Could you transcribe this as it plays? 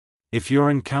If you're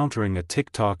encountering a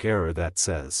TikTok error that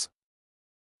says,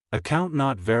 "Account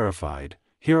not verified,"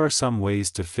 here are some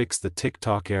ways to fix the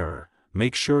TikTok error.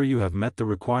 Make sure you have met the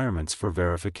requirements for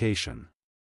verification.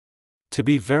 To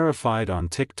be verified on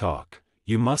TikTok,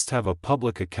 you must have a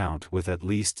public account with at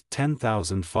least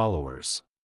 10,000 followers.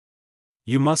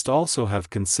 You must also have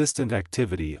consistent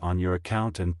activity on your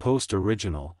account and post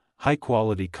original,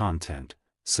 high-quality content.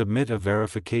 Submit a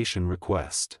verification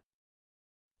request.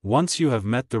 Once you have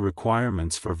met the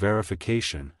requirements for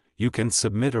verification, you can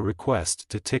submit a request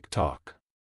to TikTok.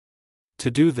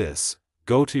 To do this,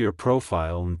 go to your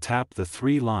profile and tap the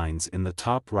 3 lines in the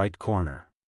top right corner.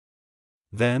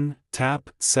 Then, tap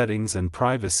Settings and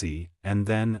Privacy, and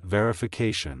then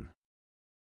Verification.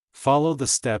 Follow the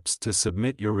steps to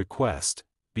submit your request.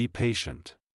 Be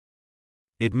patient.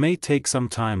 It may take some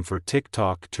time for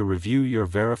TikTok to review your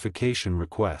verification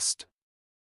request.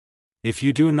 If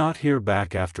you do not hear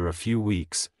back after a few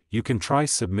weeks, you can try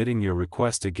submitting your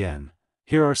request again.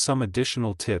 Here are some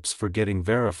additional tips for getting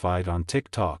verified on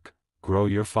TikTok. Grow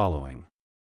your following.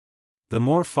 The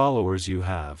more followers you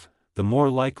have, the more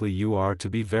likely you are to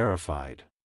be verified.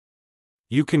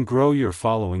 You can grow your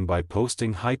following by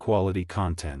posting high-quality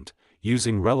content,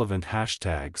 using relevant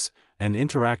hashtags, and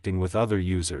interacting with other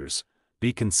users.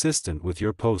 Be consistent with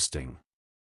your posting.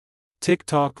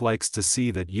 TikTok likes to see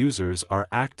that users are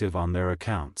active on their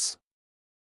accounts.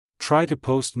 Try to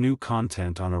post new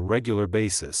content on a regular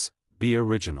basis. Be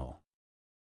original.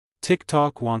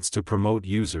 TikTok wants to promote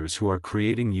users who are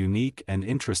creating unique and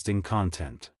interesting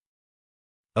content.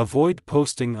 Avoid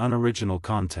posting unoriginal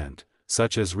content,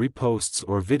 such as reposts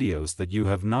or videos that you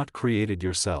have not created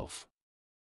yourself.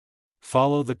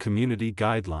 Follow the community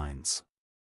guidelines.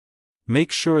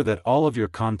 Make sure that all of your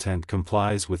content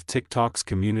complies with TikTok's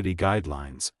community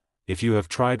guidelines. If you have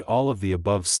tried all of the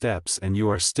above steps and you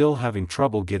are still having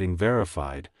trouble getting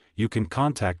verified, you can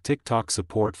contact TikTok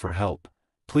support for help.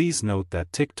 Please note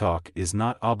that TikTok is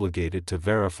not obligated to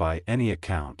verify any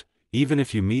account, even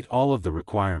if you meet all of the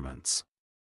requirements.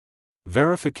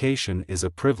 Verification is a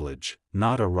privilege,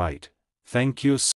 not a right. Thank you so